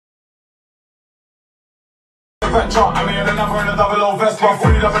fat chart. I mean, another in a double O vest. But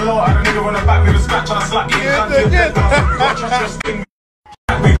fully double O. And a nigga on the back with a scratch on a slap.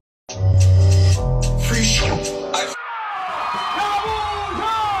 Free show.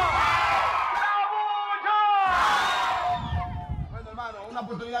 Una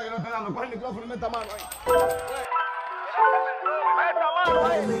oportunidad que no está dando. Coge el micrófono y meta mano ahí.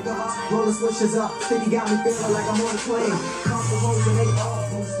 Roll the switches up, City got me feeling like I'm on a plane. Comfortable when they all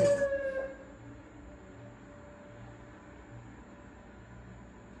boosted.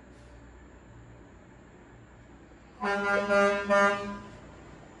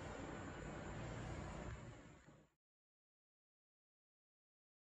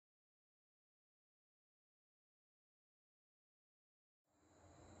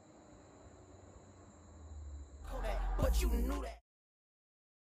 But you knew that.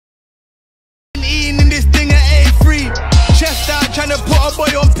 Eating in this thing at A3. Chest out trying to put a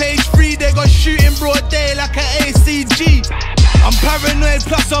boy on page 3. They got shooting broad day like an ACG. I'm paranoid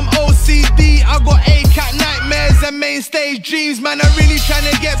plus I'm OCD. I got A-cat nightmares and main stage dreams. Man, I'm really trying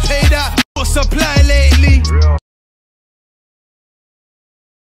to get paid out. Got supply lately.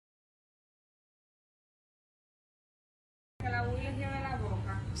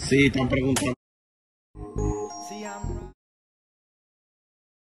 Sí, están preguntando.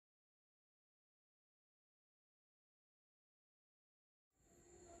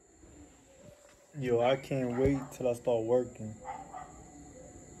 Yo, I can't wait till I start working.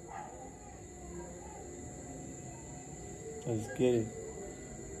 Let's get it.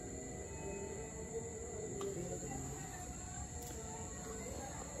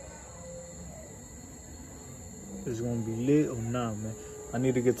 It's gonna be lit or not, man. I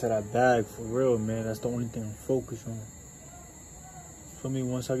need to get to that bag for real, man. That's the only thing I'm focused on. For me,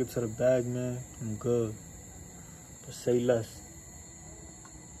 once I get to the bag, man, I'm good. But say less.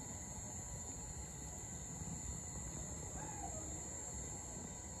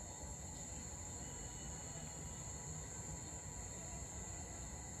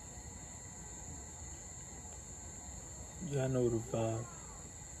 Yeah, I know the vibe.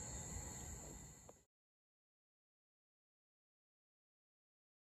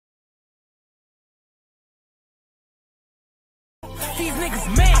 These niggas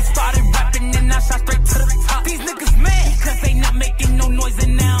mad. I started rapping and I shot straight to the top. These niggas mad because they not making no noise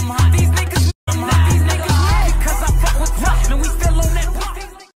and now I'm hot. These niggas mad. These niggas mad because I fuck with top and we still on that block.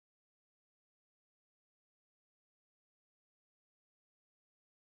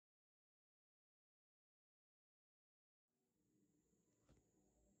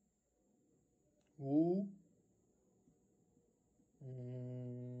 Ooh.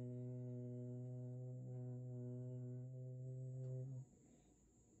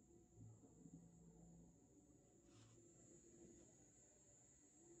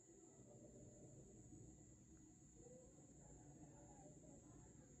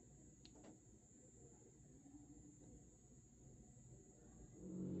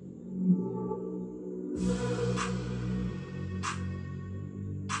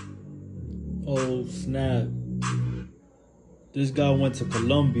 Oh snap. This guy went to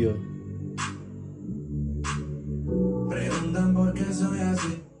Colombia. Preguntan por qué soy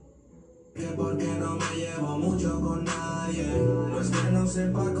así, que por qué no me llevo mucho con nadie. No es que no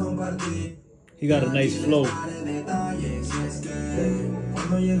sepa compartir. He got a nice flow.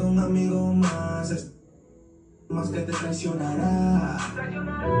 Cuando llega un amigo más, es más que te traicionará.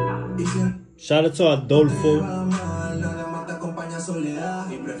 Shout out to Adolfo.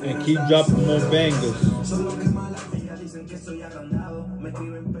 And keep dropping more bangers.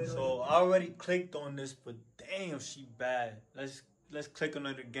 So I already clicked on this, but damn, she bad. Let's click on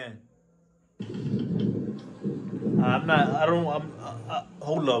it again.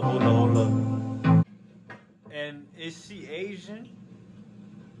 Hold up. And is she Asian?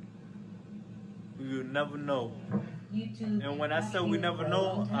 We will never know. And when I say we never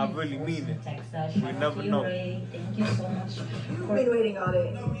know, I really mean it. We never know. Thank you so much. You've been waiting on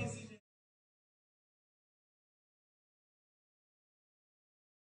it.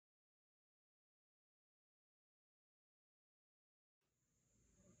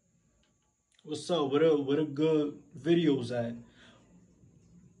 What's up? Where the good videos at?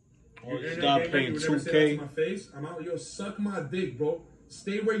 Or you start playing 2K. My face. I'm out. Yo, suck my dick, bro.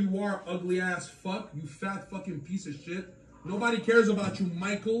 Stay where you are, ugly ass fuck. You fat fucking piece of shit. Nobody cares about you,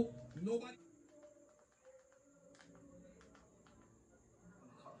 Michael. Nobody.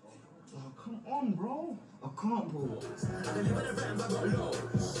 Oh, come on, bro. I can't, bro.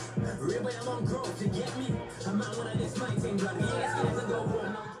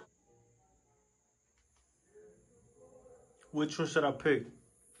 Which one should I pick?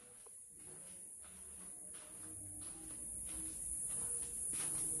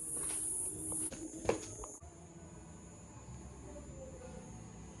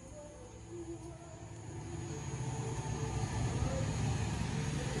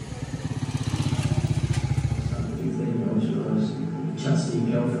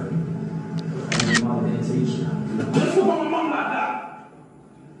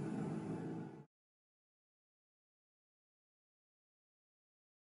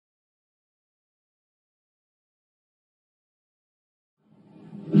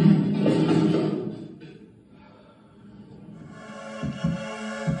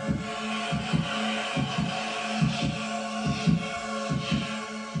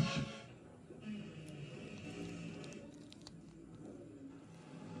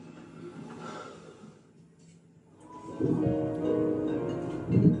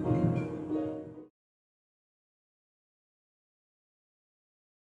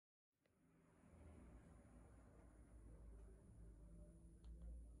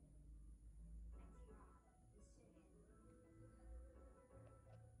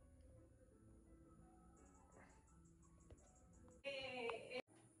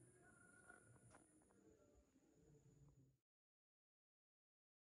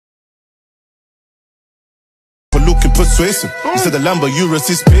 persuasive. You said the Lambo, you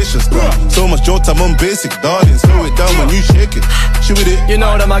resist patience. So much jolt, I'm on basic, darling. Slow it down when you shake it. She with it. You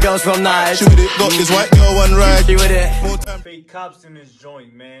know that my girl's from night. She with it. Got this white girl one ride. She with it. More time. Fake cops in this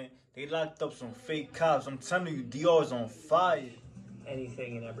joint, man. They locked up some fake cops. I'm telling you, Dior's on fire.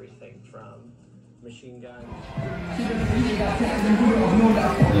 Anything and everything from machine guns.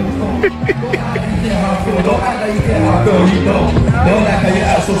 Don't act like you get how I feel, you know. Don't act like you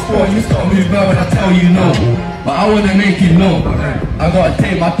act so spoiled, you start moving back when I tell you no. But I wanna make you know, I gotta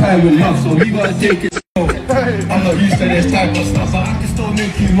take my time with love, so you gotta take it slow. I'm not used to this type of stuff, so I can still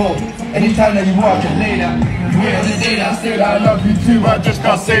make you more. Anytime that you walk and lay that, you wait on the day that I say that I love you too, I just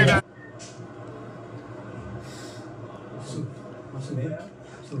can't say that.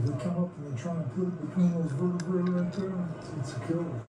 So if they come up and they try and put it between those vertebrae right there, it's a killer.